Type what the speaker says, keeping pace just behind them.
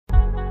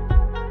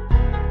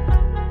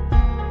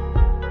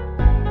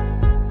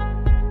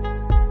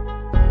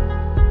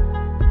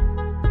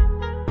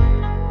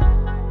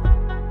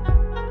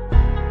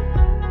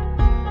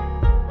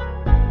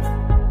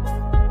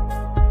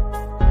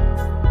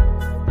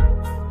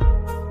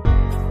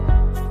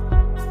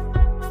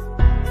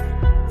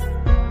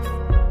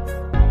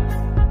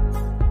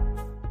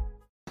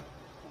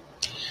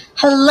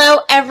Hello,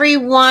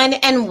 everyone,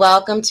 and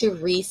welcome to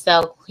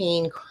Resale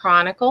Queen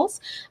Chronicles.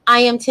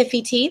 I am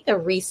Tiffy T, the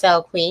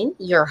Resale Queen,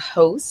 your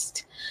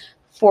host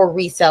for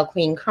Resale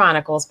Queen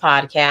Chronicles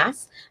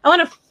podcast. I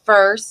want to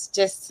first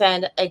just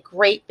send a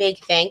great big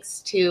thanks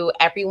to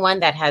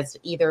everyone that has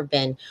either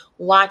been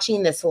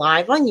watching this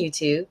live on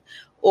YouTube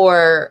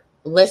or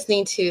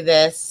listening to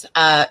this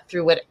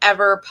through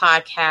whatever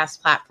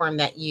podcast platform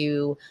that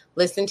you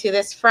listen to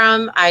this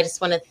from. I just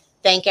want to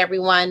thank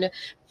everyone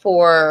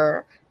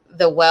for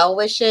the well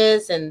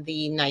wishes and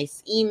the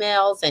nice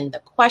emails and the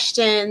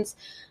questions.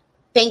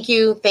 Thank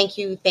you.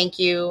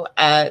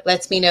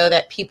 Lets me know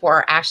that people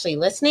are actually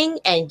listening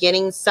and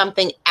getting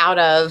something out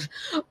of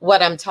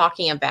what I'm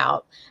talking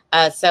about.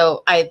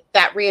 So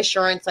that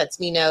reassurance lets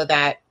me know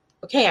that,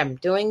 okay, I'm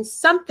doing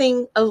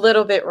something a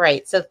little bit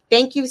right. So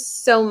thank you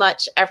so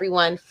much,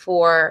 everyone,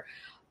 for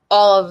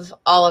all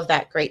of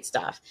that great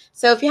stuff.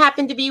 So if you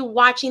happen to be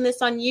watching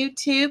this on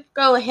YouTube,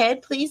 go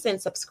ahead, please,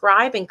 and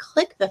subscribe and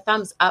click the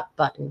thumbs up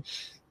button.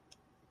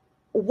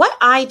 What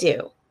I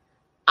do,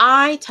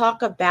 I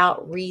talk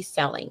about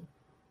reselling.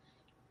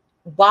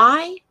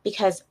 Why?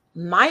 Because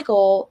my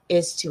goal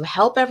is to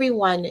help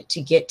everyone to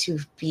get to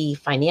be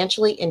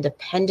financially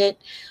independent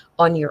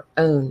on your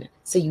own.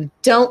 So you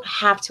don't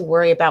have to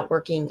worry about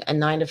working a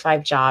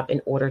 9-to-5 job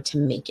in order to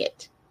make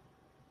it.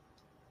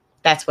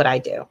 That's what I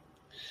do.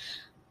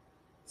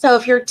 So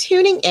if you're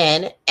tuning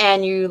in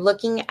and you're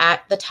looking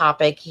at the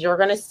topic, you're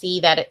going to see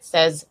that it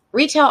says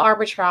retail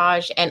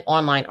arbitrage and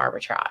online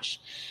arbitrage.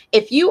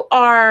 If you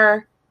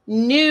are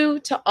new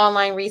to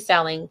online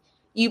reselling,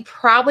 you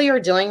probably are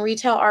doing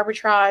retail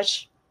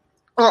arbitrage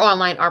or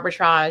online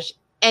arbitrage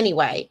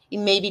anyway. You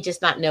maybe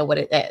just not know what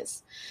it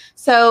is.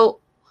 So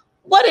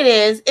what it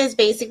is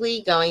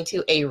basically going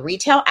to a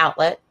retail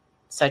outlet,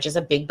 such as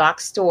a big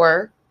box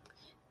store,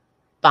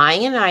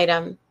 buying an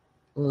item,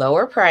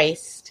 lower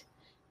priced,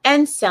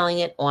 and selling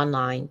it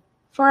online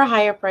for a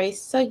higher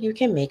price so you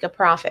can make a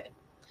profit.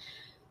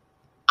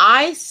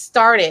 I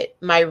started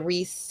my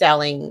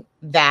reselling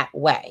that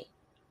way.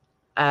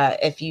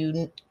 If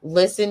you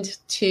listened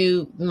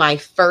to my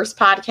first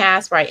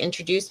podcast where I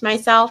introduced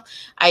myself,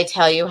 I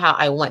tell you how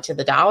I went to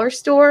the dollar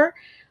store,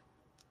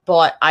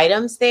 bought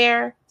items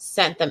there,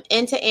 sent them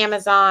into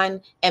Amazon,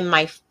 and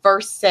my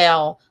first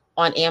sale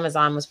on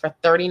Amazon was for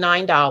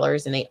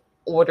 $39, and they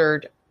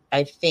ordered,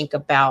 I think,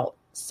 about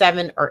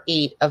 7 or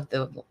 8 of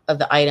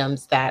the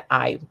items that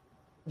I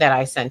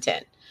sent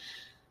in.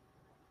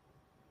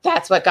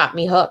 That's what got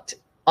me hooked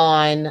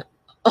on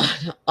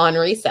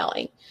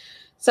reselling.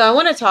 So I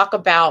want to talk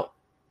about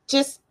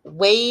just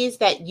ways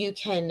that you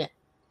can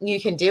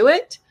do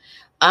it.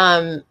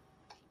 A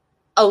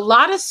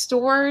lot of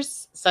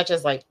stores, such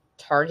as like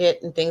Target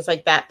and things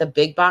like that, the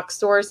big box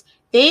stores,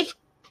 they've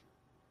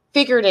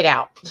figured it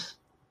out.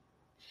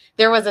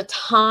 There was a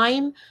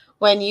time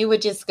when you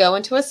would just go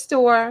into a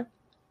store,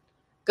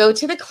 go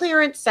to the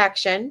clearance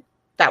section.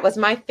 That was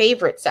my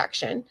favorite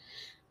section.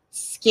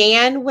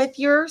 Scan with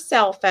your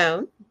cell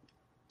phone.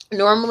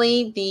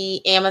 Normally,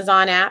 the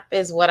Amazon app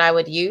is what I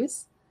would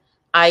use.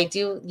 I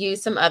do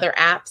use some other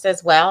apps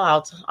as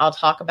well. I'll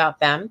talk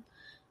about them.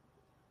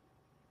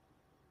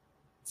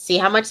 See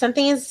how much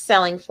something is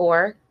selling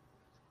for.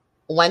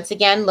 Once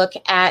again, look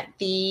at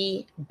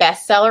the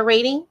bestseller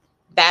rating.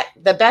 That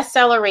the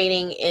bestseller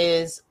rating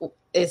is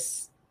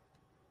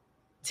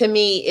to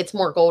me, it's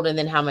more golden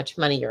than how much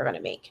money you're going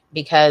to make,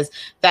 because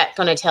that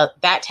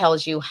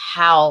tells you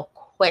how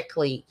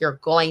quickly you're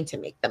going to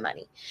make the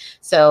money.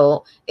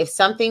 So if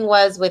something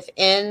was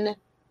within,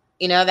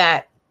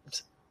 that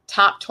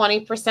top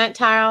 20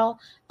 percentile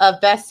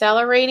of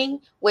bestseller rating,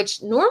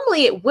 which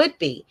normally it would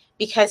be,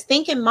 because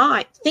think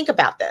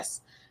about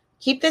this.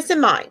 Keep this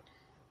in mind.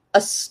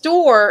 A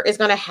store is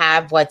going to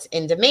have what's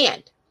in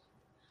demand.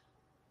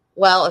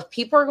 Well, if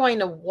people are going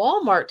to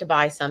Walmart to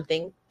buy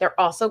something, they're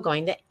also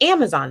going to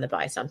Amazon to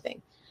buy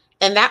something.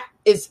 And that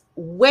is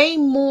way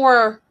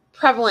more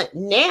prevalent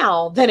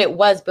now than it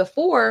was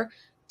before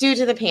due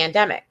to the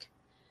pandemic.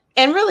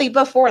 And really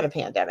before the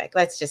pandemic,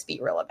 let's just be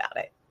real about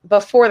it.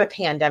 Before the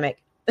pandemic,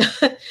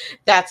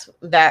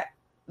 that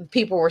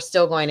people were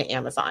still going to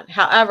Amazon.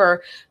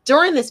 However,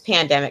 during this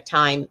pandemic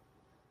time,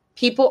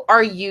 people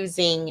are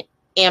using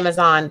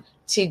Amazon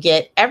to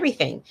get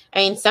everything. I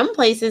mean, some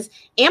places,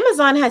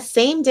 Amazon has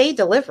same-day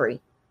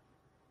delivery.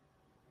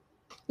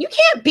 You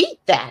can't beat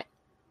that.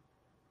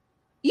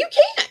 You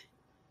can't.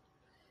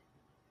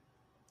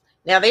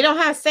 Now, they don't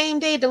have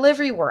same-day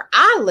delivery where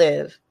I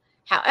live.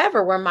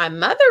 However, where my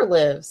mother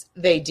lives,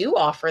 they do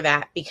offer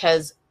that,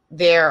 because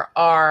there's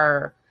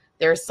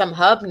some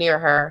hub near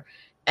her.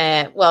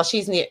 And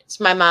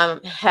my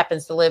mom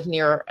happens to live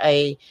near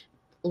a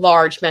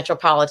large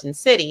metropolitan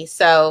city.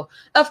 So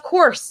of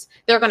course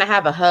they're going to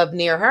have a hub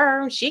near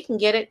her. She can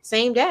get it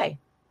same day,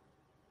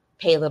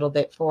 pay a little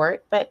bit for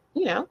it, but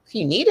if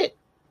you need it,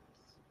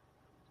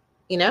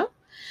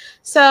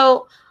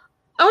 so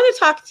I want to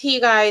talk to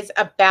you guys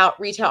about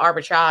retail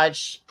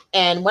arbitrage.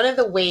 And one of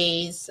the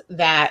ways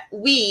that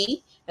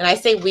and I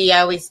say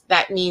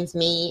that means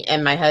me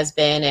and my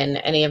husband and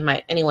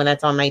anyone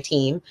that's on my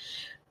team,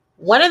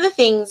 One of the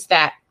things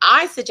that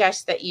I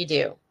suggest that you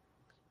do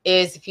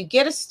is if you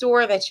get a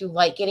store that you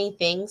like getting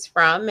things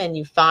from and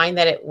you find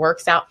that it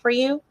works out for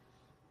you,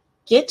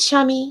 get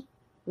chummy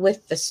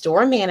with the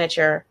store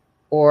manager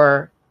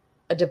or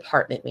a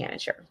department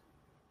manager.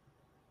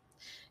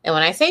 And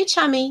when I say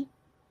chummy,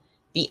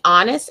 be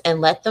honest and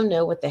let them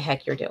know what the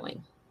heck you're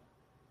doing.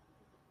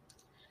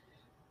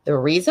 The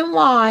reason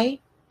why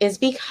is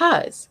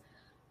because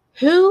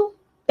who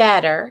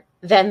better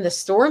than the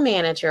store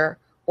manager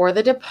or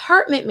the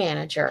department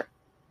manager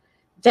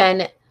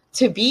than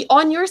to be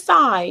on your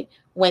side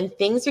when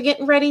things are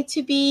getting ready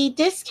to be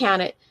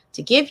discounted,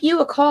 to give you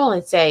a call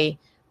and say,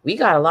 we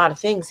got a lot of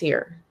things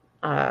here.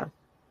 If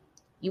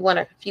you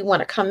want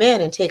to come in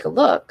and take a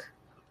look,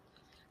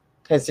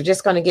 because they're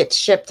just going to get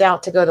shipped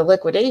out to go to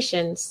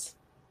liquidations,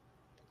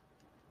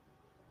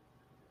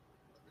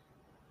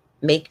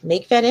 make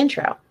that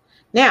intro.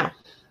 Now,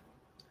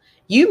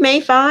 you may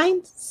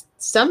find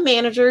some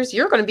managers,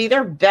 you're going to be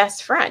their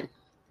best friend.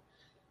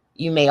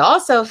 You may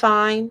also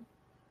find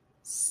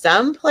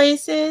some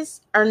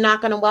places are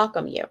not going to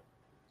welcome you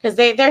because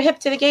they're hip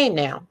to the game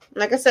now.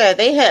 Like I said,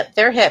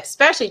 they're hip,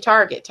 especially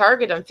Target.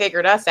 Target done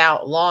figured us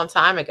out a long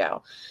time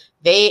ago.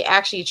 They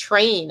actually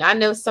train. I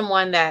know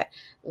someone that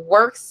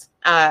works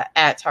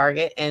at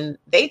Target, and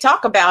they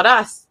talk about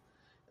us.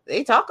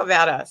 They talk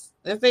about us.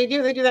 If they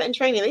do that in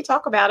training. They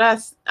talk about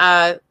us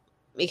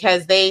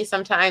because they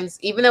sometimes,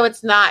 even though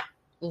it's not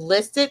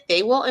listed,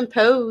 they will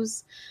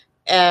impose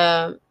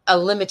a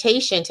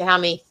limitation to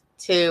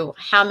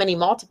how many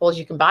multiples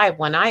you can buy of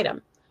one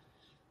item.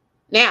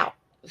 Now,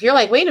 if you're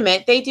like, wait a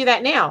minute, they do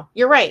that now.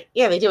 You're right.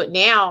 Yeah, they do it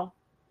now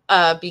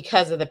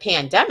because of the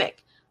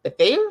pandemic. But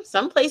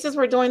some places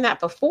were doing that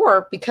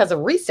before because of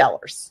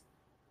resellers.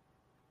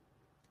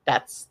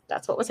 That's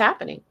what was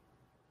happening.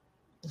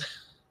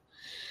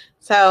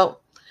 So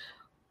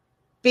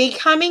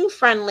becoming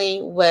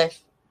friendly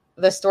with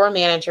the store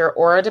manager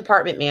or a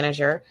department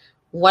manager,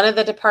 one of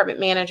the department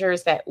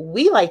managers that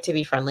we like to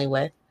be friendly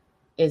with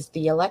is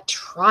the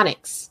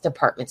electronics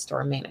department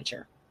store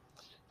manager.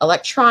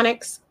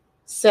 Electronics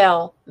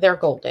sell, they're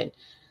golden.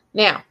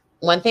 Now,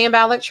 one thing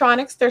about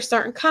electronics, there's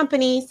certain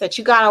companies that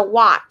you got to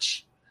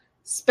watch,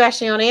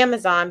 especially on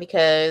Amazon,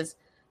 because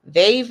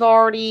they've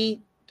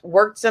already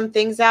worked some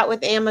things out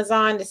with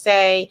Amazon to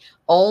say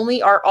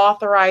only our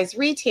authorized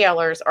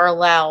retailers are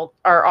allowed,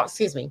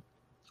 authorized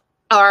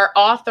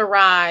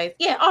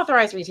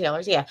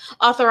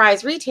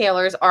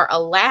retailers are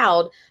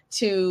allowed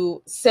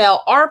to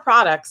sell our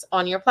products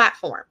on your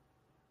platform.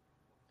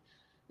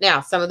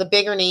 Now, some of the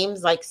bigger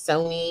names like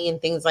Sony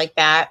and things like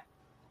that,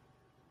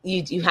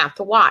 you have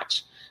to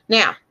watch.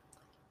 Now,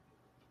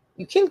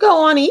 you can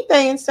go on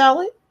eBay and sell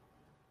it.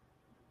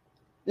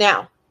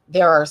 Now,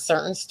 there are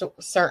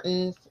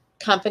certain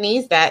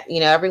companies that,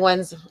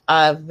 everyone's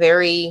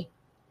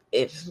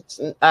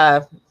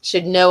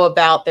should know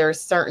about. There are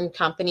certain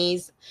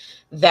companies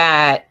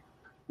that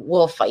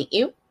will fight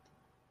you.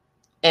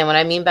 And what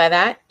I mean by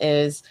that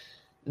is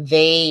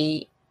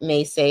they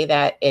may say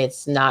that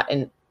it's not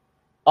an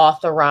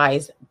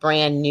authorized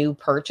brand new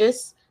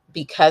purchase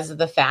because of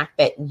the fact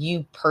that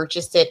you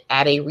purchased it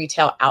at a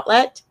retail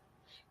outlet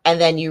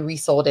and then you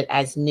resold it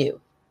as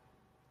new.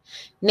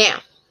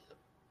 Now,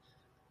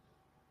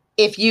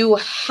 if you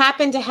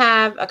happen to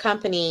have a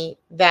company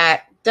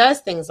that does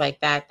things like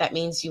that, that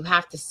means you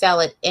have to sell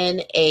it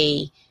in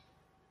a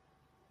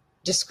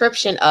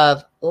description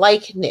of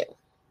like new.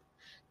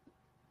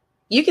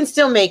 You can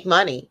still make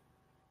money,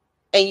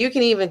 and you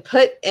can even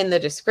put in the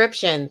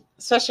description,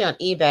 especially on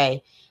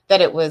eBay,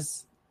 that it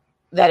was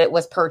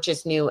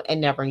purchased new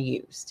and never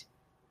used.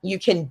 You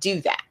can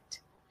do that.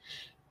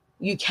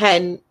 You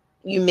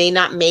may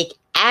not make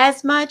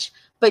as much,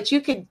 but you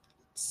could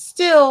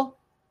still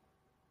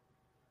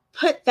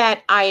put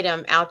that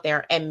item out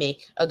there and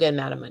make a good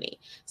amount of money.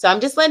 So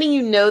I'm just letting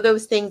you know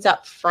those things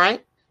up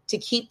front to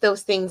keep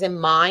those things in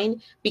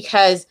mind,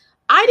 because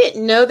I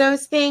didn't know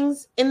those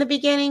things in the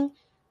beginning.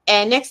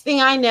 And next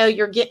thing I know,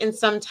 you're getting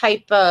some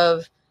type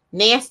of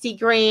nasty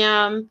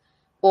gram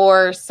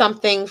or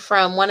something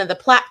from one of the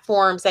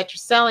platforms that you're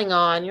selling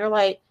on. You're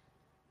like,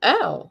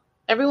 oh,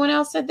 everyone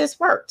else said this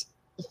worked.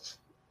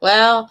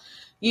 Well,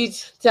 you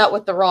dealt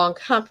with the wrong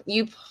company.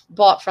 You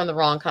bought from the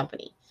wrong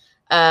company.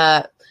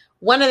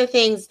 One of the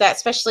things that,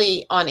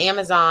 especially on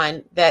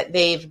Amazon, that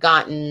they've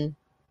gotten,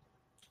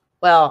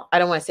 well, I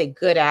don't want to say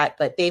good at,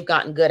 but they've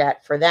gotten good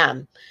at for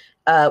them,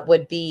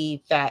 would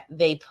be that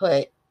they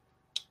put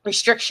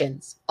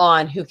restrictions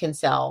on who can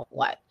sell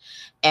what.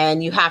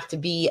 And you have to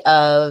be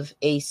of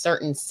a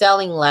certain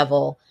selling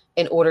level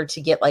in order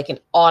to get like an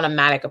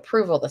automatic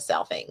approval to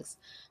sell things.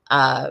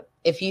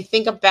 If you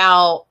think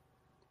about,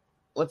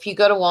 if you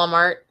go to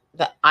Walmart,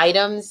 the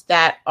items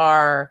that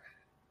are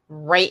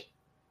right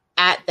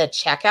at the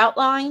checkout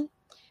line,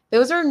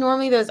 those are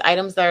normally those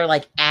items that are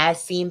like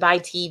as seen by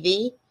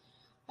TV.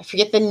 I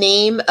forget the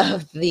name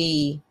of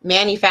the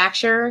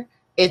manufacturer.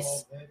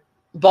 It's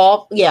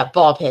Bulb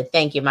Head.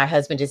 Thank you. My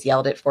husband just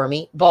yelled it for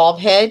me. Bulb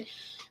Head.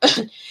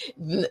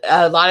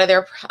 a lot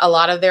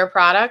of their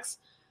products,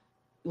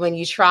 when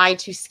you try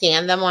to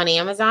scan them on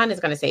Amazon,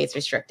 it's going to say it's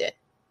restricted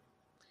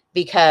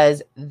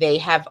because they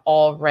have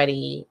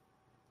already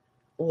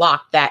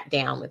locked that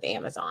down with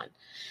Amazon.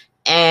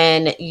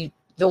 And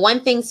the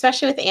one thing,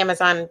 especially with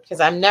Amazon, because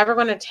I'm never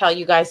going to tell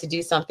you guys to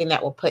do something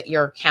that will put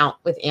your account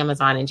with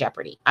Amazon in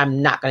jeopardy.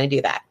 I'm not going to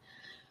do that.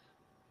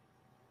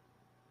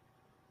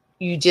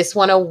 You just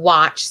want to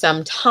watch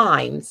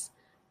sometimes.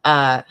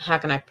 How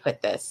can I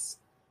put this?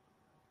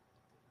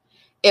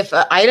 If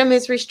an item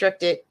is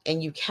restricted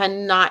and you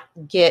cannot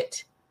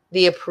get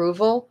the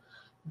approval,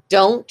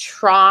 don't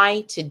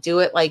try to do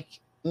it like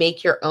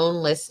make your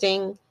own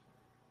listing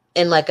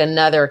in like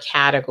another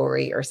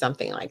category or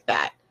something like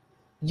that.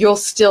 You'll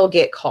still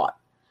get caught.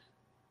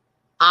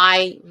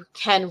 I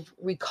can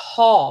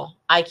recall,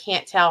 I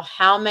can't tell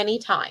how many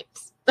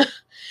times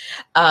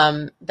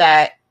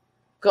that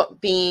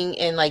being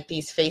in like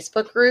these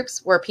Facebook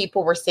groups where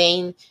people were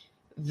saying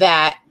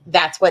that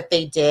that's what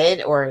they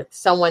did, or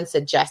someone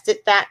suggested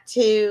that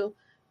to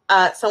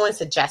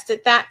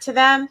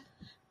them.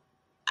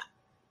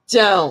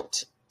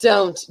 Don't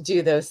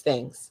do those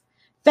things.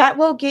 That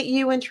will get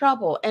you in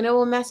trouble and it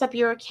will mess up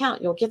your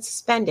account. You'll get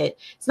suspended.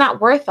 It's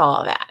not worth all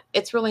of that.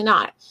 It's really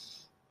not.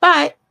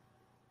 But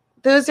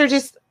those are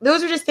just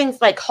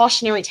things like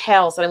cautionary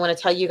tales that I want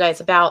to tell you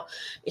guys about,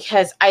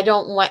 because I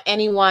don't want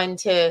anyone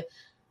to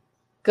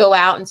go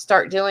out and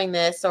start doing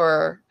this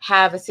or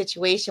have a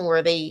situation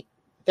where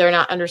they're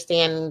not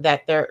understanding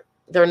that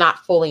they're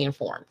not fully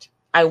informed.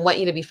 I want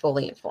you to be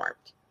fully informed.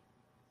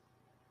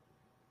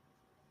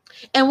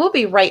 And we'll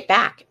be right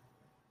back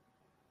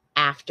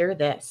after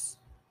this.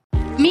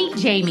 Meet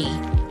Jamie.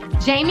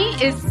 Jamie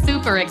is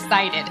super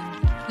excited.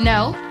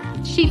 No,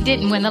 she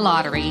didn't win the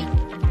lottery.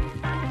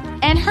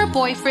 And her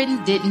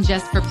boyfriend didn't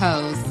just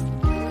propose.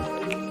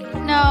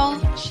 No,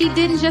 she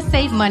didn't just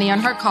save money on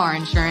her car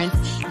insurance.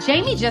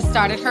 Jamie just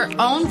started her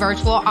own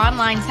virtual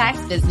online tax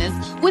business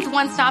with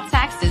One Stop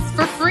Taxes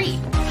for free.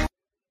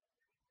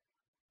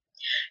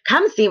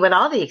 Come see what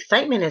all the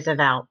excitement is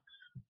about.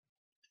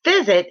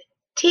 Visit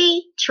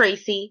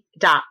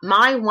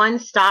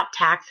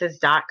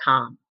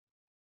ttracy.myonestoptaxes.com.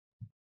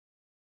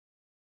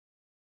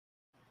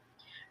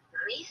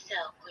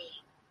 Resale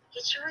Queen.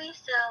 Get your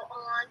resale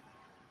on.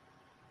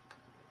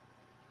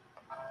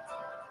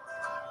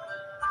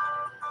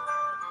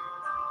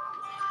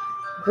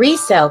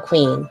 Resale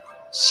Queen.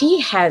 She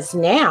has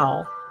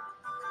now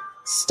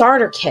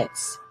starter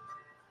kits.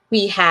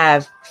 We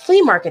have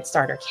flea market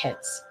starter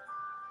kits,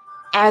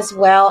 as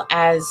well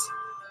as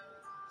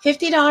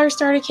 $50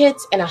 starter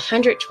kits and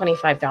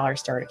 $125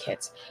 starter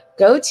kits.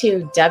 Go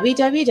to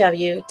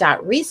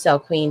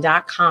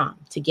www.resalequeen.com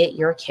to get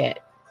your kit.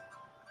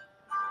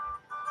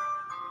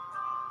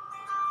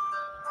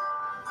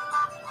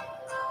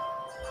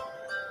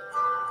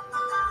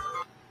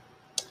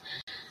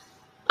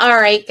 All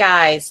right,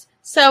 guys.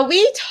 So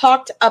we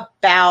talked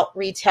about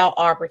retail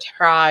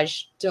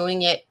arbitrage,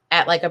 doing it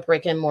at like a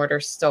brick and mortar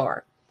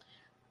store.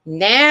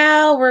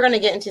 Now we're going to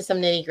get into some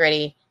nitty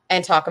gritty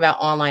and talk about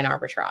online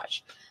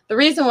arbitrage. The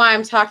reason why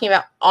I'm talking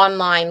about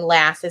online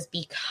last is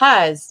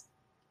because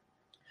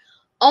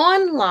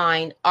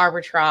online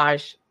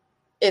arbitrage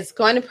is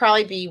going to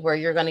probably be where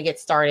you're going to get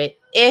started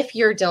if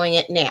you're doing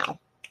it now.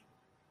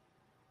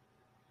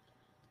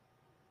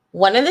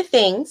 One of the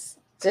things,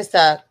 just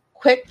a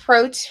quick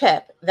pro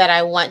tip that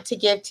I want to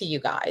give to you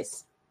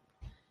guys.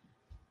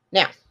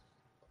 Now,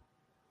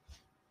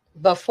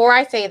 before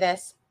I say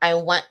this, I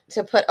want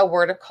to put a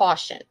word of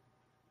caution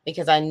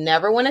because I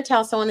never want to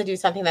tell someone to do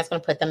something that's going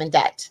to put them in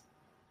debt.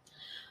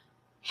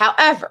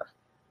 However,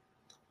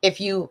 if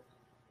you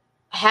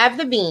have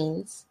the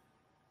means,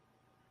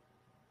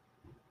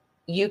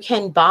 you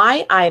can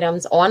buy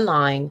items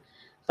online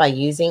by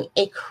using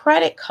a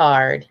credit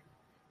card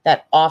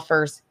that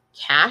offers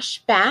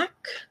cash back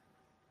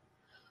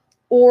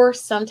or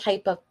some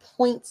type of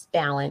points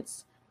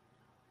balance,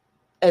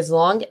 as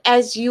long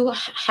as you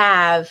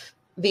have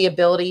the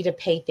ability to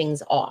pay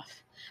things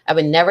off. I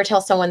would never tell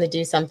someone to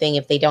do something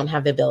if they don't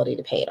have the ability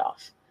to pay it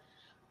off.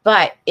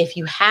 But if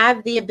you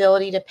have the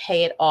ability to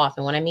pay it off,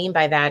 and what I mean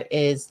by that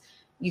is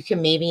you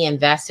can maybe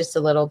invest just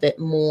a little bit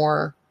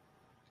more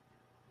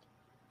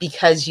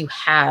because you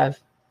have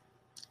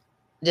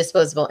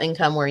disposable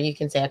income where you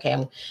can say,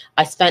 okay,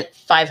 I spent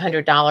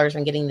 $500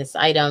 on getting this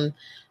item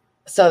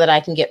so that I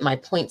can get my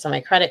points on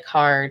my credit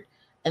card,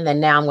 and then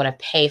now I'm going to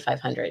pay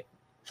 $500.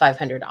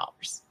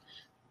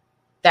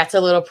 That's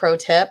a little pro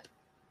tip.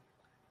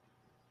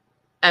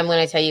 I'm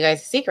going to tell you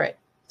guys a secret.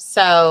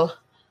 So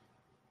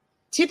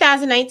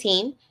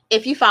 2019,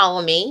 if you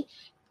follow me,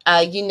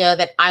 you know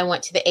that I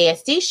went to the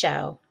ASD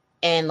show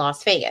in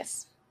Las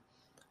Vegas.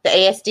 The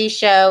ASD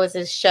show is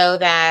a show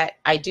that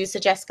I do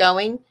suggest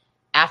going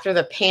after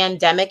the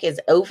pandemic is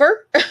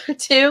over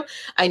too.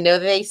 I know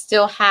they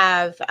still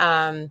have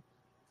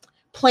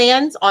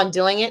plans on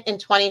doing it in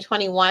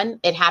 2021.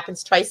 It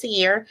happens twice a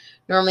year,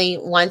 normally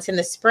once in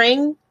the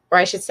spring, or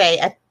I should say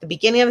at the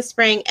beginning of the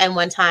spring and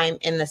one time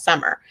in the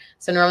summer.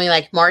 So normally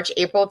like March,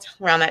 April,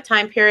 around that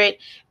time period,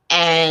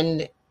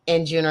 and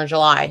in June or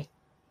July.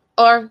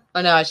 or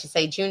no, I should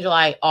say June,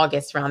 July,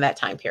 August, around that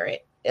time period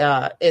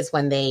is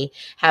when they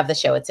have the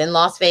show. It's in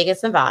Las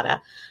Vegas,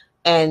 Nevada,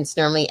 and it's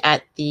normally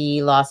at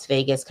the Las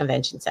Vegas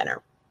Convention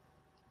Center.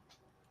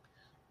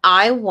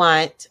 I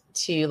went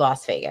to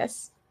Las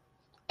Vegas,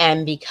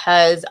 and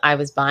because I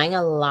was buying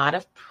a lot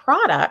of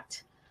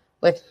product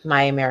with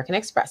my American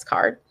Express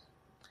card,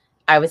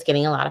 I was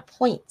getting a lot of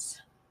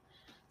points.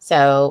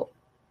 So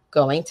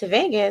going to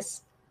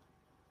Vegas,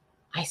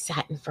 I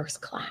sat in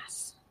first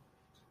class.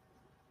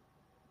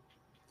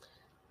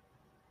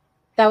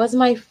 That was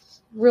my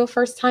real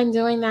first time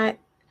doing that.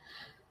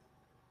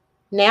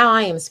 Now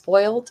I am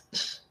spoiled.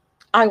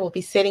 I will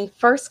be sitting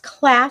first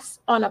class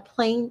on a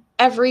plane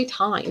every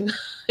time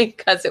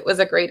because it was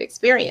a great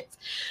experience.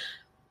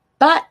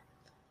 But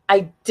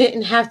I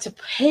didn't have to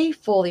pay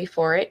fully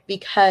for it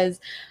because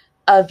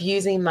of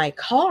using my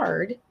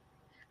card.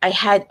 I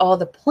had all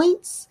the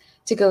points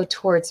to go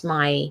towards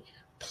my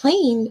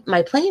plane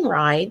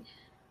ride.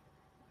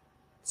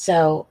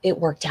 So it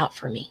worked out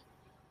for me.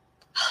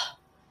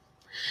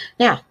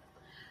 Now,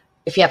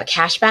 if you have a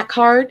cashback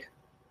card,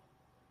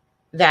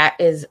 that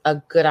is a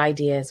good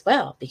idea as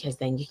well, because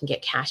then you can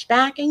get cash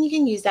back and you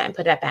can use that and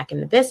put that back in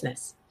the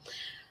business.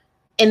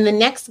 In the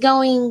next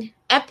going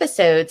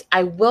episodes,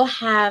 I will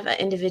have an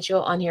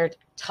individual on here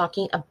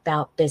talking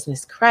about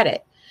business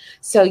credit.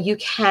 So you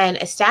can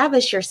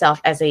establish yourself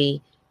as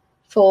a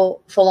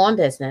full-on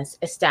business,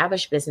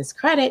 establish business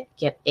credit,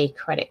 get a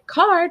credit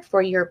card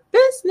for your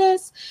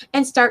business,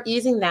 and start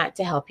using that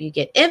to help you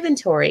get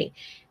inventory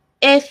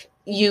if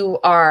you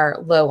are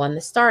low on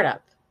the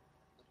startup.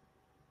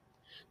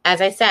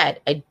 As I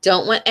said, I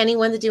don't want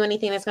anyone to do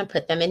anything that's going to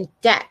put them in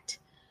debt.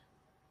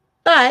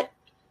 But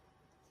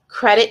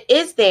credit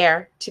is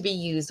there to be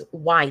used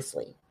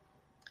wisely.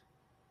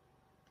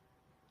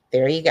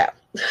 There you go.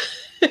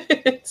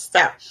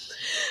 So,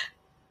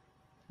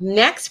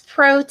 next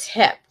pro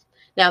tip.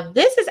 Now,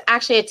 this is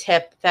actually a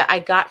tip that I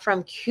got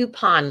from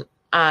couponing.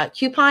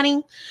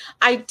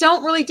 I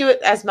don't really do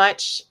it as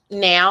much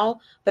now,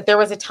 but there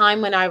was a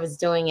time when I was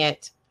doing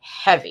it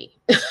heavy.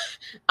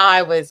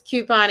 I was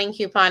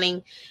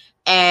couponing.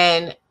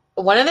 And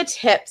one of the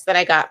tips that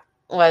I got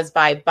was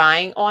by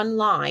buying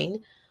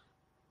online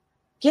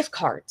gift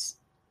cards.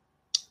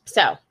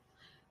 So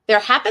there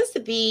happens to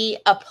be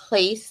a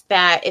place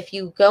that if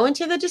you go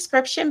into the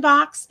description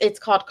box, it's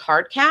called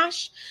Card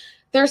Cash.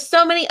 There's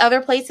so many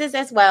other places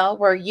as well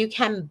where you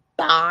can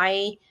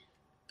buy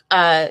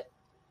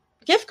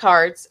gift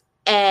cards,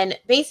 and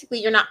basically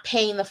you're not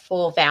paying the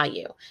full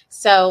value.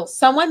 So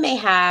someone may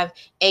have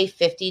a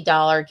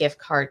 $50 gift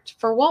card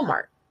for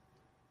Walmart.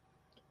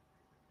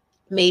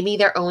 Maybe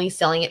they're only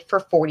selling it for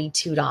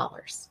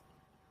 $42.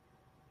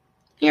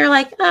 You're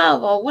like, oh,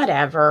 well,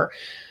 whatever.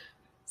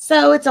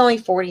 So it's only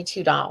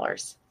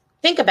 $42.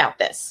 Think about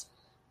this.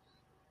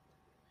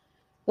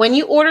 When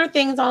you order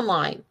things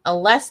online,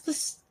 unless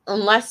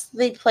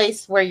the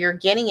place where you're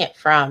getting it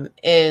from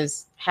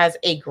has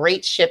a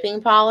great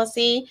shipping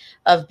policy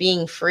of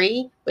being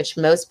free, which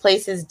most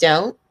places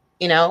don't,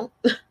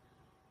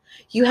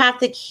 you have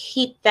to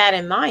keep that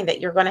in mind,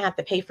 that you're going to have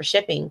to pay for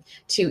shipping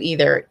to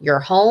either your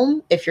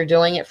home, if you're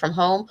doing it from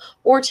home,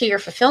 or to your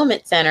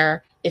fulfillment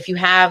center, if you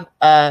have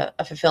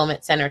a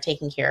fulfillment center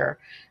taking care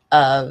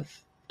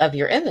of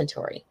your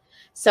inventory.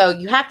 So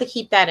you have to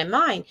keep that in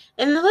mind.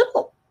 And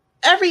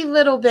every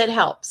little bit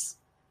helps.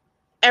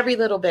 Every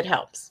little bit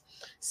helps.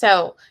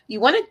 So you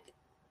want to,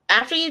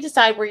 after you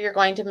decide where you're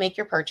going to make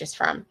your purchase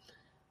from,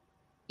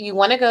 you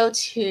want to go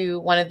to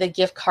one of the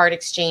gift card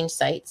exchange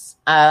sites.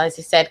 As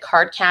I said,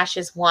 Card Cash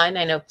is one.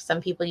 I know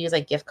some people use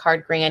like Gift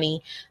Card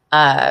Granny.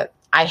 I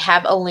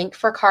have a link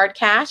for Card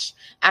Cash.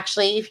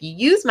 Actually, if you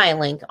use my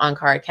link on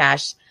Card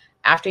Cash,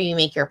 after you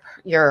make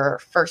your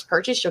first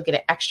purchase, you'll get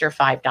an extra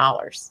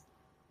 $5.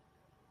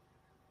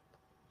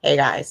 Hey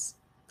guys.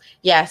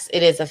 Yes,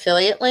 it is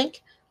affiliate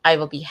link. I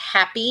will be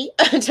happy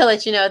to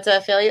let you know it's an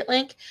affiliate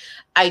link.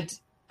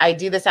 I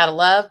do this out of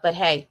love, but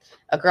hey,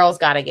 a girl's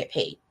got to get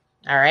paid.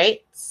 All right.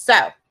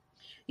 So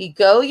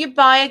you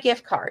buy a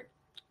gift card,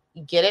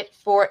 you get it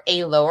for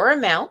a lower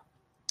amount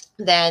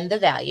than the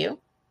value.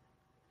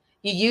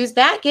 You use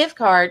that gift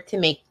card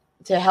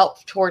to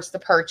help towards the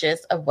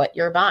purchase of what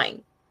you're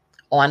buying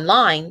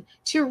online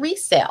to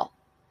resell.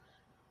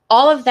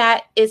 All of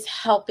that is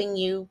helping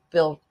you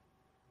build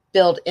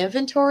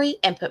inventory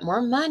and put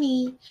more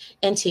money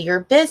into your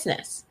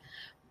business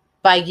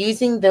by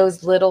using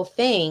those little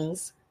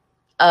things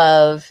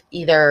of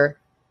either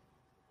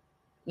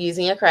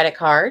using a credit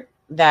card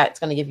that's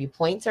going to give you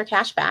points or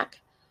cash back,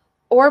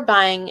 or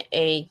buying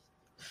a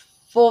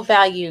full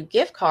value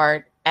gift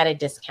card at a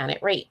discounted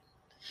rate.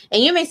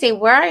 And you may say,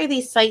 where are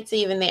these sites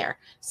even there?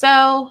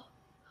 So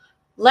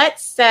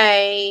let's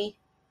say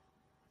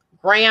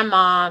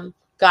grandma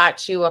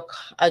got you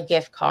a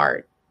gift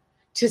card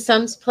to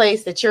some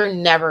place that you're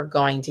never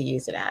going to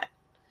use it at.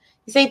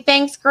 You say,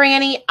 thanks,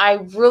 Granny. I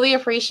really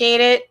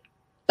appreciate it,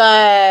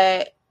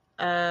 but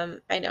I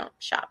don't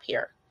shop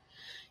here.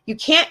 You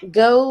can't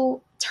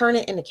go turn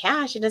it into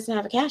cash. It doesn't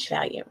have a cash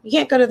value. You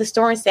can't go to the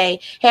store and say,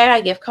 hey, I got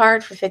a gift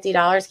card for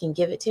 $50. Can you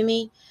give it to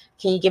me?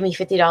 can you give me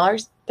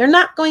 $50? They're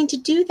not going to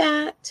do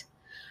that.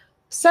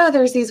 So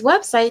there's these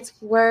websites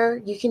where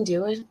you can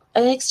do an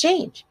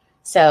exchange.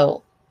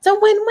 So it's a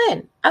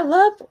win-win. I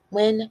love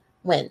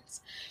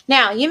win-wins.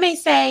 Now, you may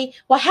say,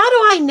 well, how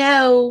do I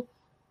know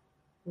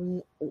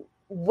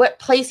what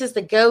places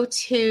to go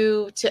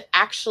to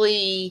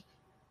actually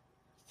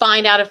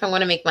find out if I'm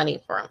going to make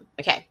money for them?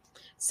 Okay.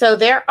 So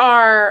there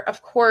are,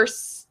 of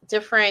course,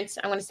 different,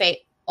 I'm going to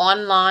say,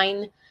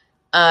 online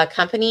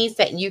companies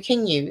that you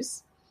can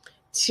use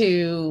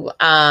to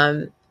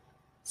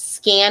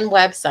scan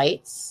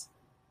websites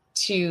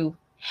to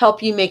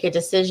help you make a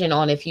decision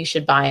on if you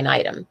should buy an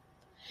item.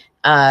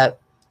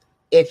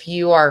 If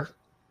you are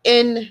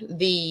in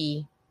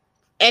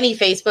any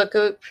Facebook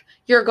group,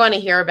 you're going to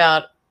hear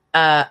about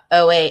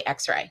OA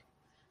X-ray.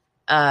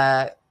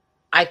 I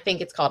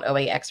think it's called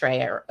OA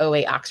X-ray or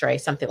OA Ox-ray,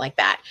 something like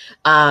that.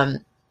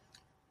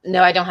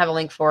 No, I don't have a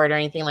link for it or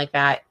anything like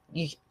that.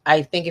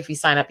 I think if you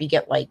sign up, you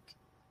get like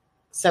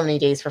so many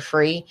days for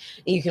free.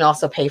 You can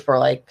also pay for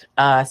like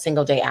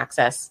single day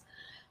access.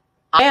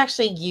 I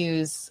actually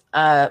use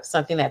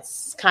something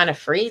that's kind of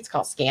free. It's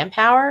called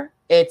ScamPower.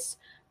 It's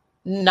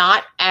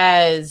not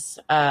as,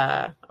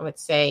 I would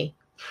say,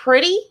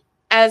 pretty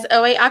as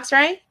OA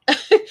Ox-ray,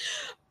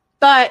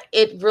 but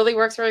it really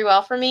works really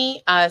well for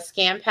me.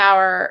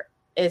 ScamPower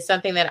is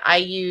something that I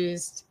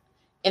used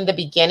in the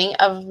beginning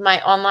of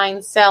my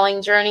online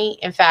selling journey.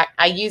 In fact,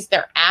 I used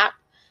their app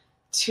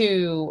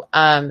to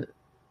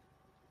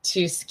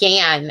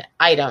scan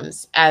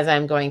items as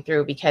I'm going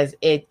through, because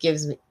it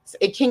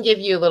can give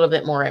you a little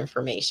bit more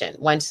information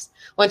once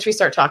we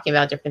start talking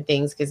about different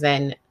things, because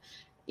then,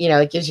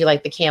 it gives you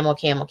like the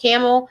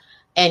camel,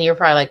 and you're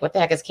probably like, what the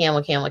heck is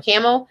camel?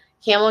 Camel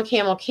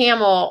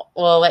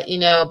will let you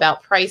know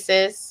about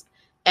prices,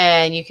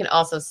 and you can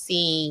also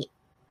see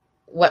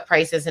what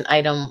prices an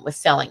item was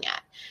selling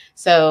at.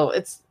 So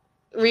it's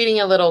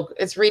reading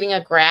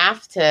a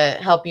graph to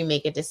help you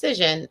make a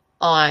decision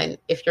on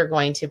if you're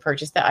going to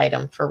purchase the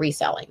item for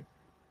reselling.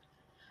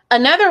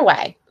 Another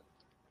way,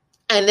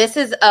 and this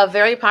is a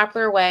very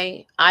popular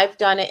way, I've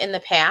done it in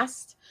the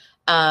past,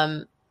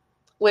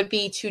 would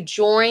be to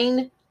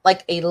join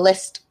like a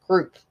list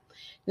group.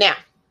 Now,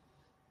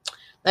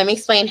 let me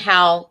explain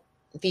how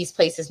these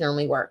places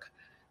normally work.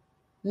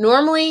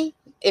 Normally,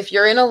 if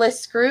you're in a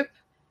list group,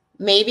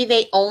 maybe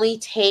they only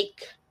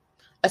take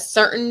a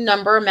certain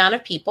amount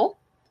of people.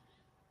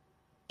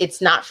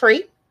 It's not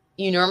free.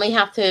 You normally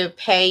have to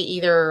pay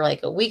either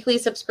like a weekly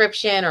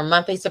subscription or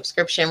monthly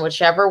subscription,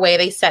 whichever way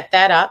they set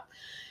that up.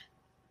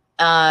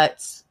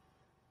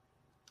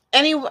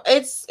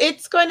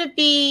 It's going to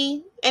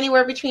be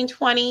anywhere between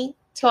 $20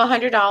 to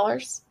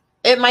 $100.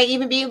 It might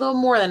even be a little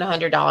more than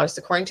 $100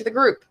 according to the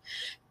group.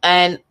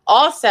 And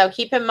also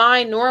keep in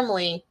mind,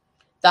 normally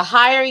the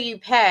higher you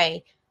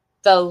pay,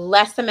 the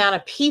less amount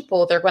of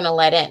people they're going to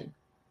let in.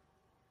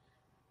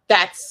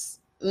 That's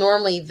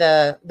normally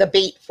the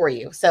bait for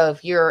you. So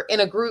if you're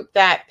in a group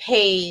that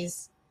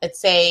pays, let's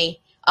say,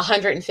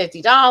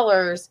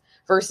 $150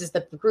 versus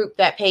the group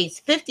that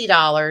pays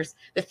 $50,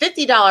 the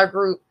 $50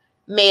 group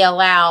may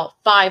allow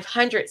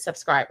 500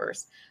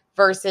 subscribers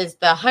versus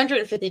the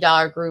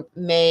 $150 group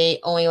may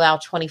only allow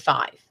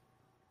 25.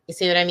 You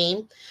see what I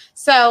mean?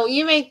 So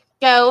you may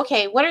go,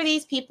 okay, what are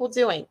these people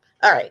doing?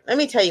 All right, let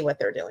me tell you what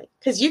they're doing,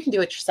 because you can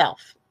do it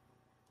yourself.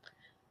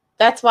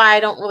 That's why I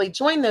don't really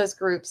join those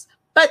groups,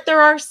 but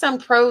there are some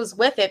pros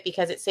with it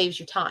because it saves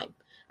you time.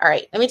 All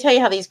right, let me tell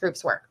you how these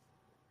groups work.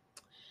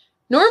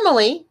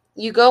 Normally,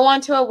 you go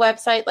onto a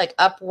website like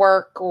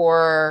Upwork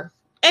or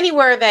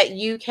anywhere that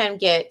you can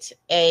get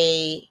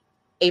a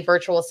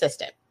virtual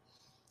assistant.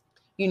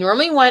 You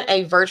normally want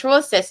a virtual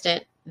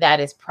assistant that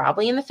is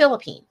probably in the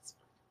Philippines.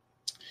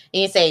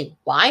 And you say,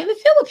 why in the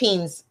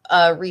Philippines,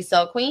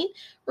 Resale Queen?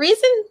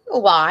 Reason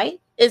why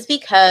is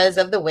because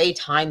of the way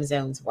time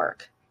zones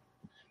work.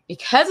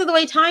 Because of the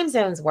way time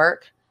zones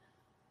work,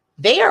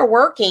 they are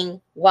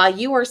working while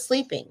you are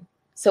sleeping.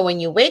 So when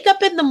you wake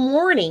up in the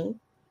morning,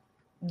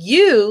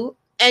 you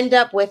end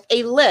up with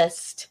a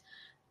list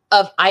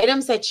of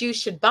items that you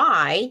should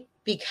buy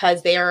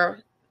because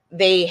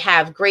they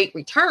have great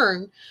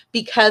return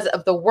because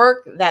of the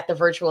work that the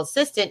virtual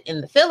assistant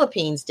in the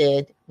Philippines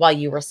did while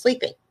you were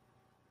sleeping.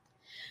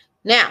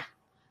 Now,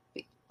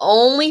 the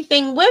only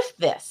thing with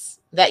this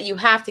that you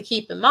have to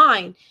keep in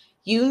mind,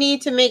 you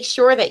need to make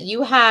sure that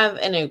you have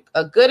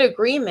a good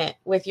agreement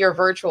with your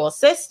virtual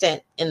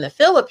assistant in the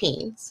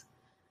Philippines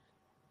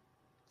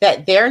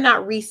that they're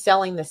not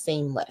reselling the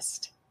same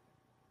list.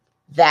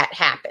 That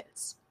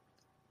happens.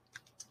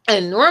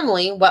 And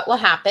normally what will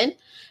happen,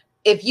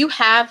 if you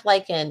have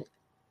like an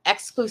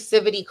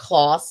exclusivity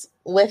clause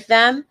with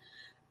them,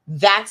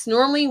 that's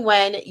normally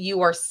when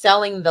you are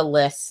selling the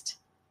list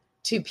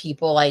to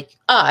people like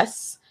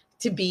us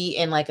to be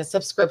in like a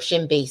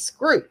subscription-based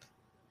group.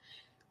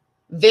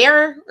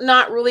 They're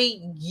not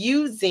really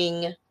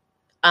using,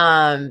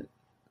 going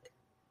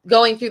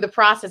through the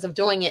process of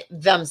doing it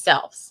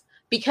themselves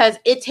because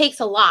it takes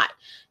a lot.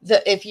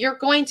 If you're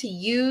going to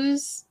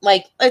use,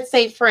 like, let's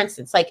say, for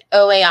instance, like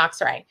OA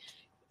Ox-ray,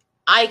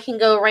 I can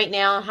go right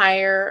now and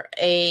hire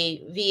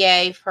a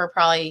VA for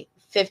probably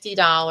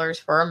 $50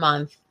 for a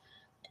month.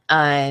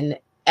 And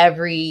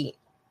probably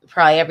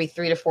every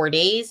 3 to 4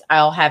 days,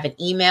 I'll have an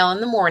email in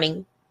the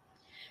morning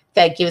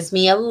that gives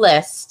me a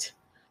list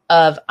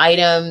of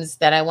items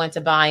that I want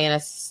to buy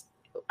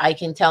I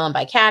can tell them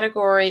by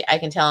category. I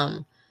can tell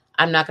them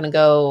I'm not going to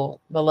go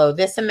below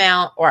this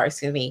amount, or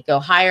go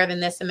higher than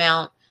this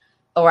amount.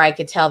 Or I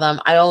could tell them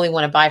I only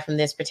want to buy from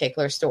this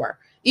particular store.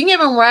 You can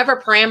give them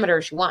whatever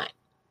parameters you want.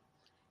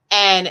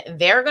 And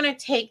they're going to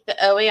take the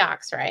OA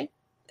X-ray.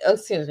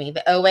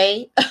 The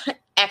OA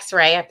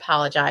X-ray. I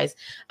apologize.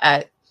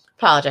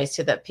 Apologize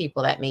to the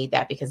people that made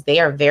that, because they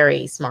are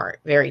very smart,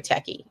 very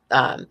techie.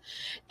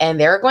 And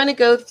they're going to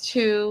go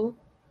to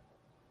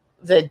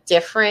the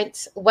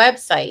different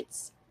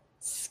websites,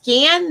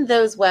 scan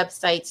those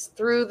websites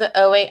through the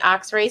OA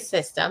X-ray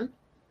system,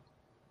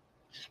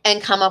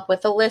 and come up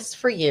with a list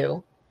for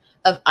you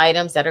of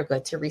items that are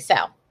good to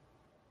resell.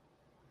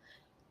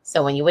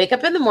 So when you wake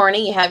up in the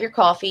morning, you have your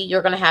coffee,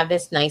 you're going to have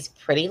this nice,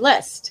 pretty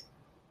list.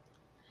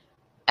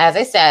 As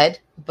I said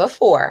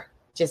before,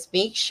 just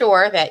make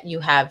sure that you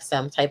have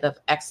some type of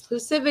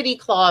exclusivity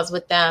clause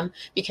with them,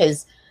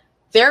 because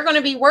they're going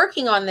to be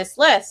working on this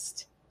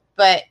list,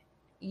 but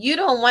you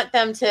don't want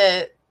them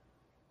to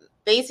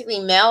basically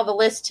mail the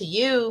list to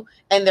you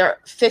and their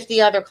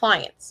 50 other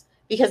clients,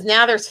 because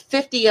now there's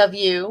 50 of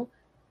you,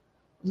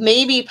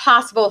 maybe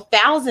possible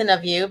 1,000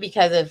 of you,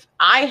 because if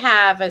I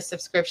have a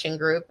subscription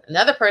group,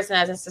 another person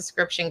has a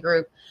subscription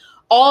group,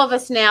 all of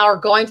us now are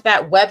going to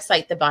that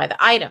website to buy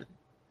the item.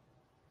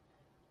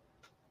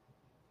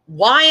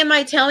 Why am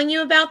I telling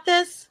you about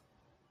this?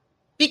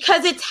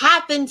 Because it's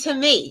happened to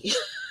me.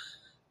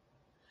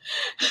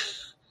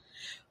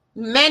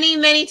 Many,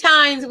 many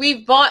times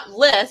we've bought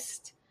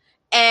lists,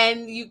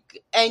 and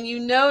you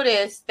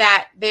notice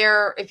that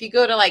if you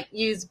go to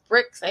use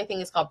Bricks, I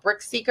think it's called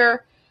BrickSeeker,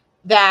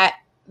 that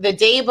the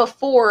day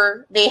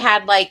before they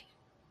had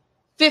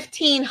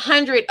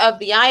 1,500 of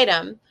the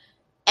item,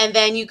 and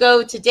then you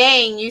go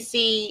today and you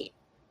see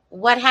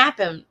what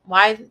happened.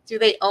 Why do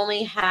they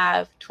only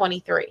have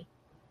 23?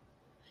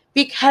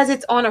 Because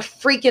it's on a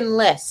freaking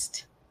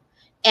list,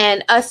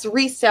 and us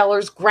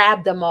resellers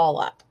grab them all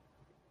up.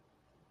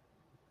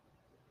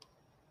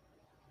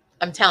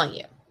 I'm telling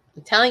you.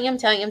 I'm telling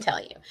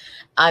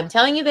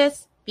you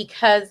this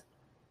because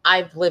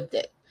I've lived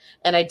it,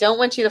 and I don't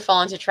want you to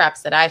fall into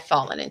traps that I've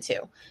fallen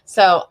into.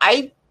 So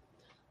I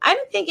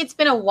don't think it's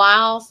been a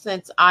while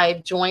since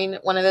I've joined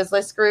one of those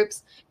list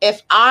groups.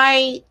 If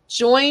I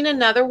join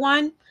another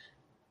one,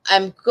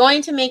 I'm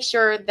going to make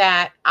sure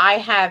that I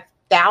have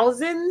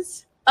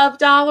thousands of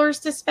dollars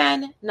to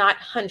spend, not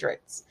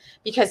hundreds.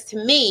 Because to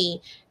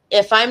me,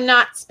 if I'm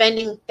not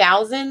spending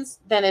thousands,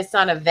 then it's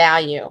not a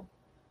value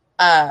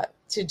to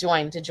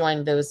join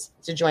those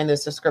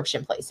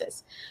subscription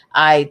places.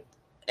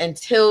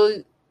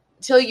 Until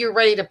you're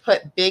ready to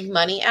put big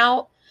money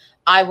out,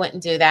 I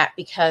wouldn't do that,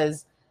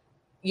 because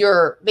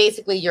your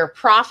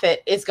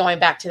profit is going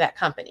back to that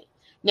company.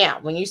 Now,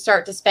 when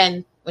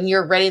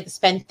you're ready to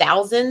spend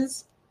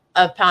thousands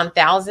upon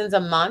thousands a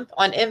month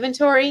on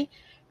inventory,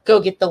 go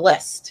get the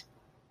list,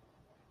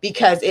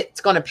 because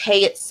it's going to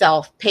pay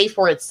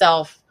for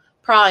itself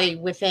probably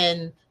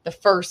within the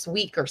first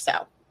week or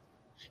so,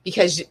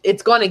 because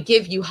it's going to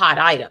give you hot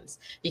items,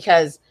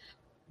 because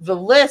the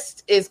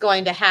list is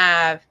going to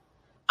have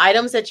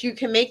items that you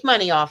can make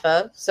money off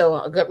of,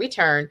 so a good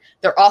return.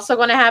 They're also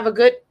going to have a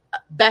good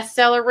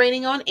bestseller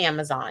rating on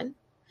Amazon.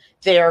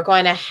 They're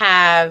going to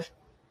have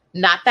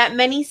not that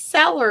many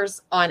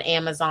sellers on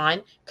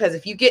Amazon, because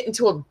if you get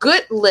into a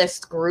good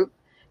list group,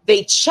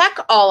 they check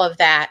all of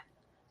that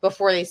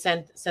before they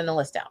send the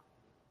list out.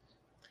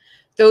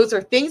 Those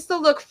are things to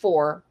look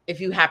for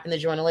if you happen to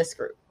join a list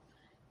group.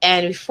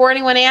 And before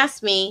anyone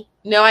asks me,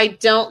 no, I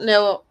don't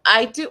know.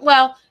 I do.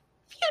 Well,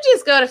 if you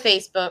just go to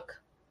Facebook,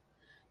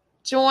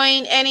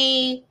 join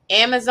any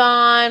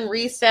Amazon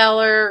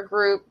reseller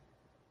group,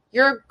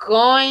 you're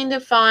going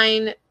to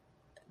find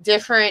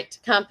different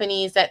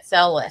companies that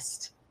sell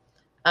lists.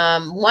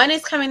 One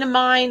is coming to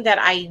mind that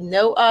I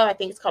know of. I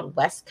think it's called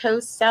West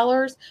Coast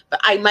Sellers, but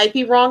I might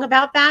be wrong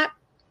about that.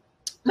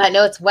 I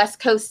know it's West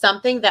Coast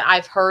something that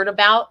I've heard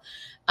about,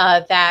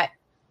 that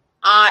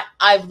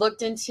I've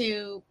looked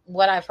into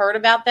what I've heard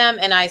about them,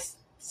 and I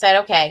said,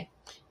 okay,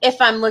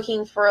 if I'm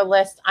looking for a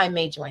list, I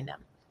may join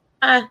them.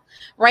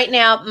 Right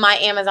now, my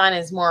Amazon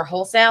is more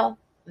wholesale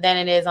than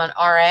it is on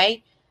RA,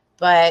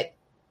 but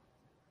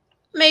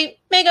may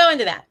go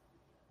into that.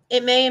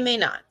 It may and may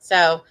not.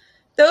 So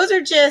those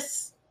are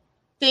just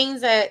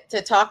things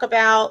to talk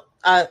about,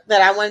 that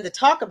I wanted to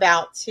talk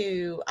about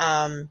to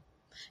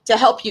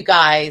help you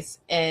guys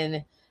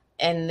in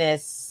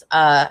this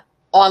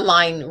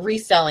online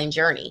reselling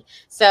journey.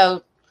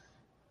 So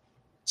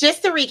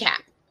just to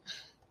recap,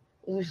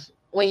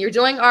 when you're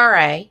doing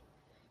RA,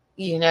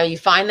 you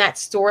find that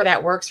store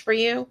that works for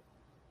you,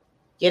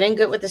 get in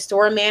good with the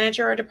store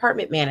manager or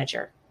department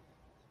manager.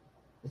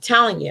 I'm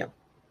telling you,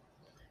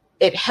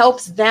 it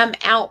helps them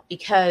out,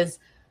 because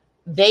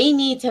they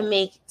need to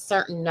make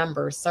certain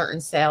numbers,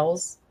 certain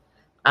sales.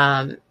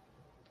 Now,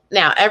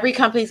 every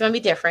company is going to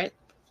be different,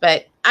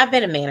 but I've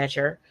been a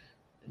manager.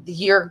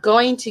 You're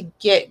going to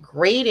get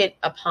graded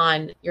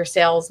upon your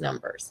sales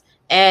numbers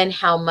and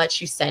how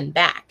much you send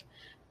back.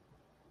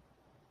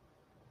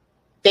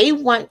 They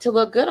want to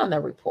look good on their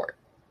report.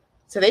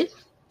 So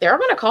they're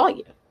going to call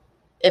you.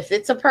 If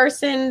it's a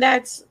person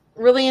that's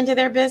really into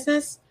their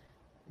business,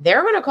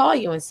 they're going to call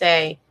you and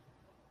say,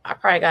 I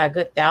probably got a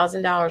good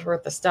 $1,000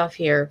 worth of stuff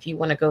here. If you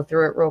want to go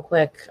through it real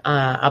quick,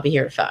 I'll be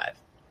here at 5.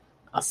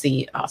 I'll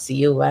see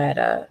you at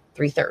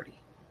 3:30.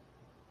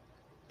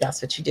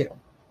 That's what you do.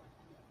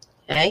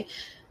 Okay.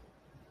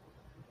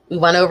 We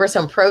went over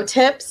some pro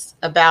tips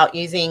about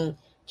using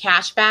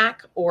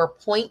cashback or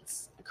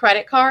points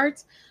credit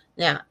cards.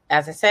 Now,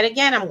 as I said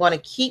again, I'm going to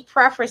keep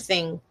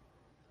prefacing,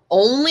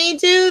 only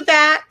do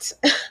that.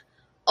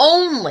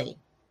 only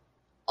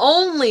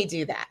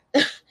do that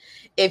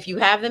if you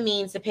have the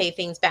means to pay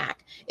things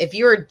back. If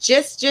you're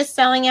just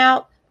starting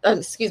out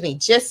and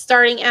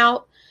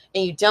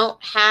you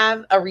don't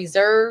have a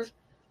reserve,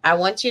 I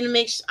want you to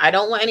make sure, I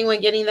don't want anyone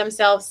getting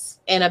themselves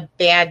in a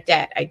bad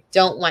debt. I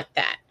don't want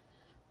that.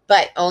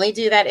 But only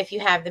do that if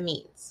you have the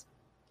means.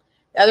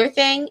 The other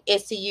thing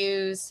is to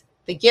use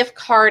the gift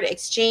card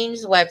exchange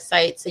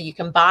website so you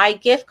can buy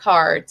gift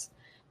cards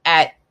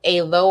at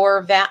a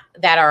lower that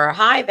are a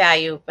high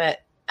value,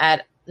 but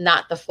at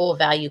not the full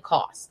value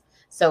cost.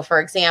 So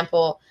for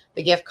example,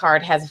 the gift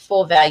card has a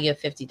full value of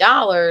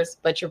 $50,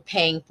 but you're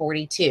paying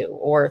 $42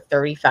 or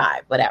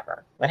 $35,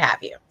 whatever, what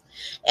have you.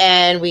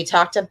 And we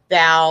talked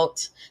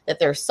about that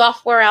there's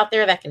software out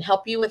there that can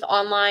help you with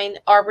online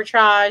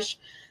arbitrage.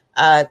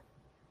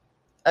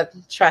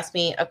 Trust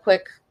me, a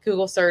quick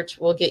Google search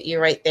will get you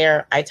right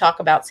there. I talk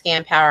about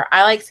ScamPower.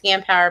 I like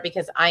ScamPower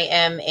because I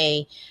am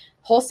a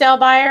wholesale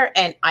buyer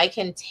and I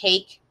can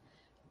take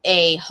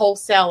a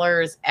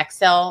wholesaler's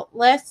Excel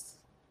list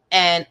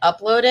and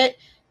upload it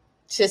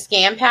to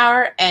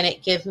ScamPower, and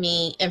it gives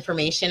me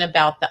information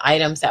about the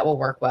items that will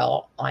work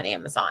well on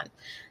Amazon.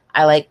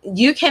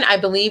 You can, I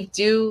believe,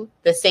 do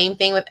the same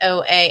thing with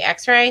OA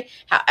X-ray.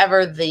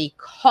 However, the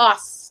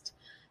cost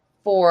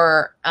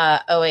for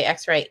OA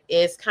X-ray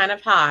is kind of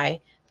high.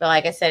 But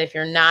like I said, if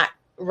you're not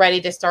ready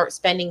to start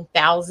spending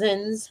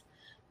thousands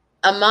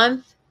a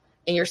month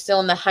and you're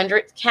still in the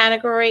hundreds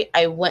category,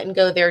 I wouldn't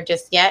go there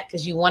just yet,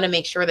 because you want to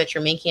make sure that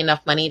you're making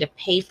enough money to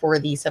pay for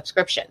these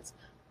subscriptions.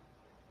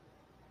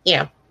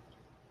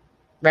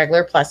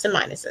 Regular plus and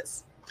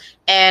minuses.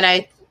 And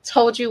I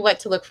told you what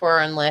to look for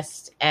on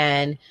List.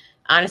 And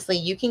honestly,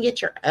 you can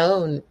get your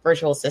own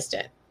virtual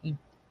assistant. You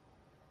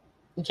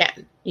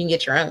can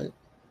get your own.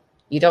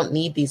 You don't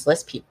need these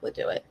List people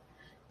to do it.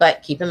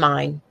 But keep in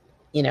mind,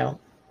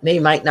 they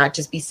might not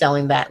just be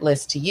selling that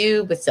list to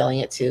you, but selling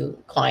it to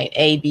client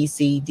A, B,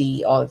 C,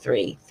 D, all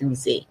three through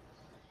Z.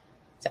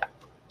 So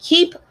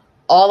keep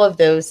all of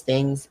those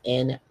things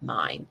in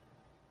mind.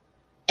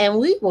 And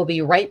we will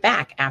be right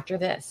back after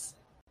this.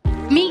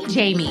 Meet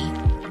Jamie.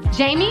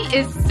 Jamie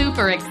is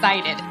super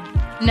excited.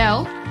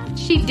 No,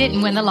 she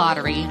didn't win the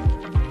lottery.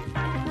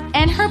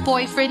 And her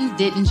boyfriend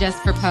didn't just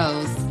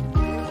propose.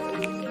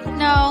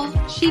 No,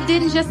 she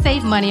didn't just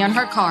save money on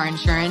her car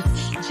insurance.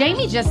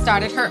 Jamie just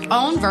started her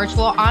own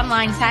virtual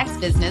online tax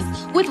business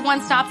with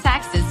One Stop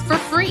Taxes for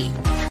free.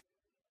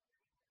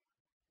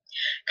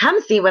 Come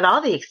see what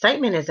all the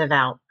excitement is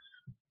about.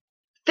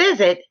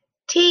 Visit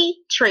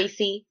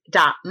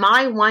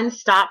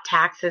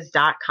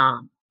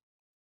ttracy.myonestoptaxes.com.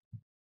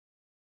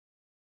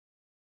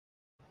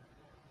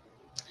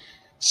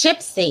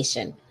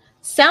 ShipStation.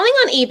 Selling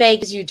on eBay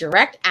gives you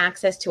direct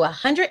access to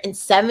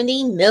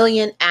 170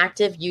 million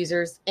active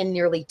users in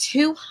nearly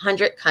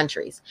 200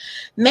 countries,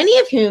 many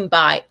of whom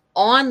buy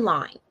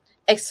online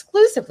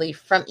exclusively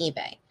from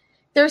eBay.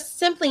 There's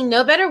simply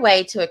no better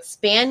way to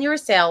expand your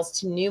sales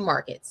to new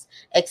markets,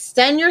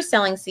 extend your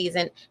selling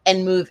season,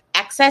 and move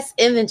excess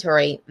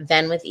inventory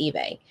than with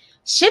eBay.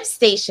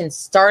 ShipStation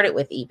started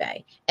with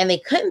eBay, and they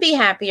couldn't be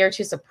happier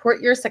to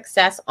support your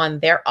success on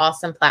their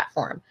awesome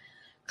platform.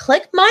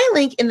 Click my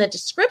link in the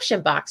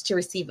description box to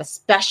receive a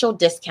special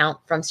discount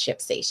from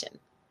ShipStation.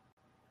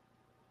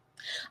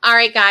 All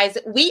right, guys,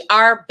 we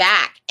are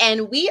back,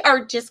 and we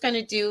are just going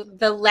to do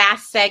the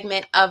last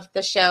segment of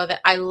the show that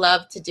I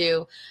love to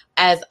do,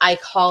 as I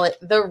call it,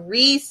 the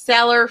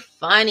reseller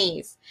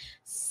funnies.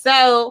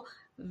 So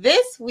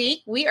this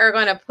week, we are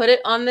going to put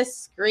it on the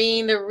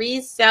screen. The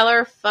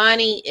reseller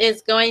funny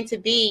is going to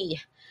be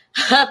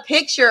a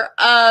picture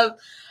of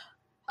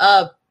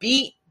a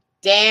beat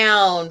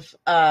down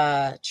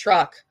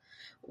truck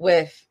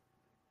with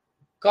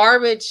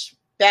garbage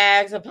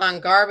bags upon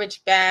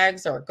garbage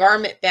bags or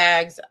garment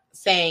bags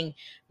saying,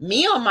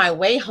 "Me on my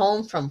way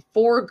home from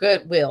 4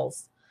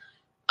 Goodwills."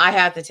 I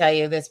have to tell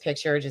you, this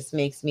picture just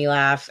makes me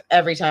laugh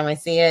every time I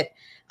see it.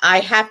 I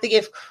have to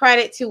give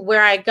credit to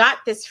where I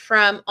got this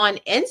from on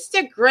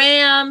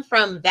Instagram,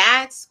 from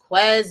That's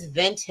Quez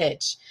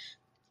Vintage.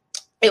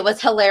 It was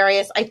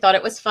hilarious. I thought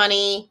it was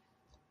funny.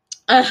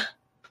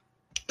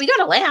 We got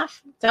to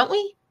laugh, don't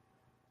we?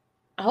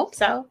 I hope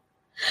so.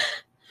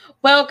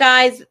 Well,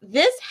 guys,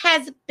 this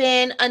has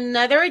been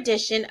another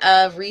edition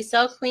of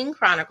Resale Queen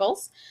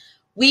Chronicles.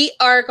 We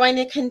are going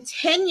to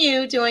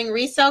continue doing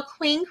Resale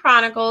Queen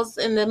Chronicles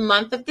in the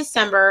month of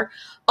December,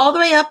 all the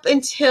way up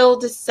until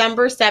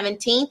December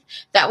 17th.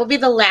 That will be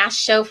the last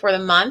show for the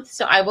month.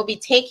 So I will be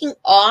taking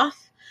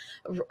off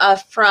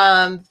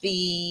from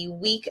the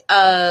week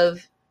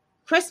of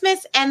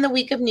Christmas and the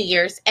week of New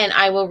Year's, and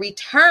I will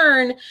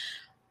return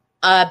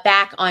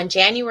back on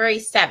January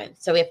 7th.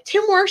 So we have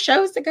 2 more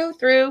shows to go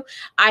through.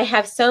 I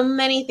have so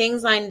many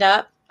things lined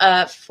up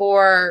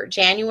for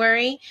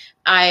January.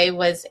 I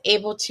was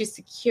able to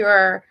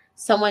secure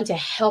someone to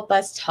help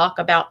us talk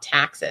about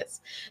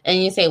taxes.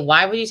 And you say,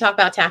 why would you talk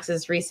about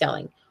taxes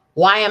reselling?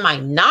 Why am I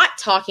not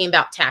talking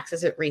about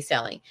taxes at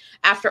reselling?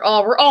 After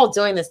all, we're all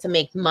doing this to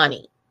make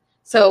money.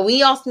 So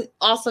we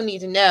also need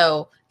to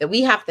know that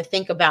we have to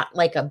think about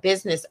like a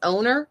business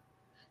owner,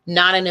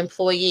 not an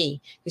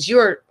employee.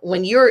 Because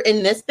when you're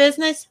in this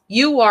business,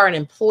 you are an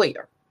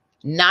employer,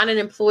 not an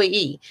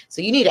employee.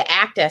 So you need to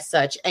act as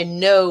such and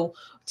know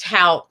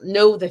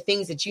the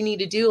things that you need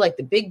to do like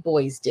the big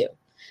boys do.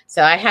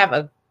 So I have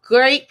a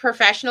great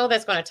professional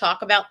that's going to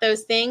talk about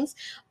those things.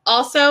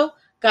 Also,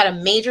 got a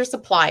major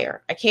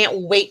supplier. I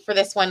can't wait for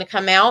this one to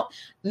come out.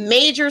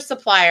 Major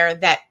supplier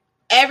that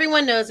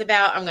everyone knows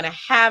about. I'm going to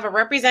have a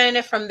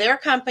representative from their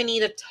company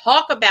to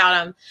talk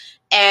about them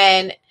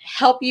and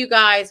help you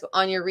guys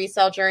on your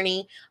resale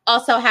journey.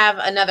 Also have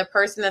another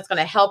person that's going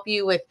to help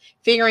you with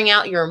figuring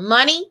out your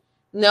money,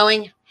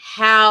 knowing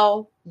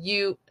how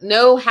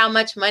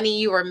much money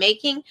you are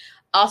making.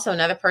 Also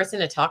another person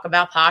to talk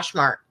about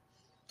Poshmark.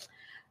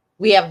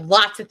 We have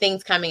lots of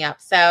things coming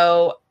up.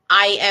 So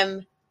I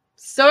am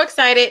so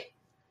excited,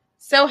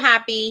 so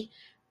happy.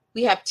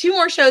 We have 2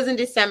 more shows in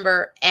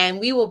December, and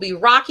we will be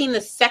rocking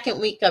the second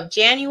week of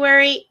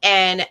January,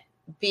 and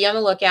be on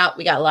the lookout.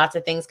 We got lots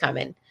of things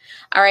coming.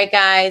 All right,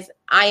 guys,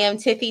 I am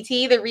Tiffy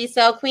T, the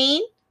Resale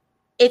Queen.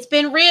 It's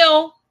been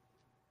real.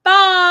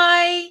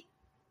 Bye.